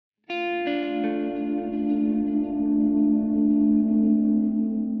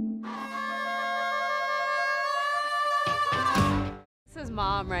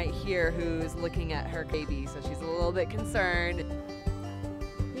mom right here who's looking at her baby, so she's a little bit concerned.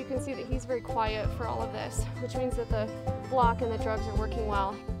 You can see that he's very quiet for all of this, which means that the block and the drugs are working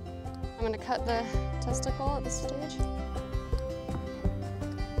well. I'm going to cut the testicle at this stage.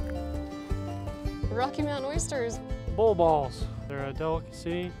 Rocky Mountain oysters. Bull balls. They're a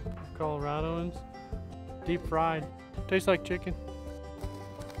delicacy, Coloradoans. Deep fried. Tastes like chicken.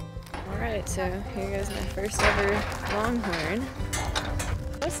 Alright, so here goes my first ever longhorn.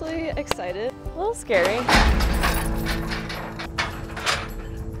 Mostly excited, a little scary.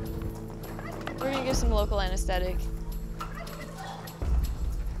 We're gonna give some local anesthetic.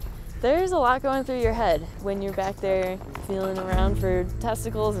 There's a lot going through your head when you're back there feeling around for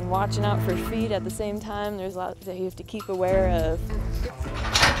testicles and watching out for feet at the same time. There's a lot that you have to keep aware of.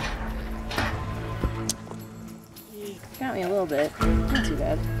 Got me a little bit, not too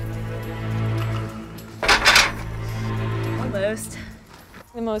bad. Almost.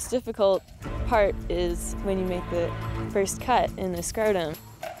 The most difficult part is when you make the first cut in the scrotum.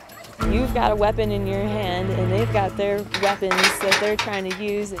 You've got a weapon in your hand and they've got their weapons that they're trying to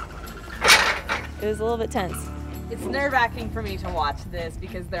use. It was a little bit tense. It's nerve-wracking for me to watch this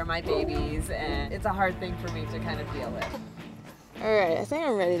because they're my babies and it's a hard thing for me to kind of deal with. Alright, I think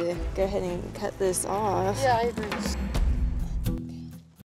I'm ready to go ahead and cut this off. Yeah, I agree.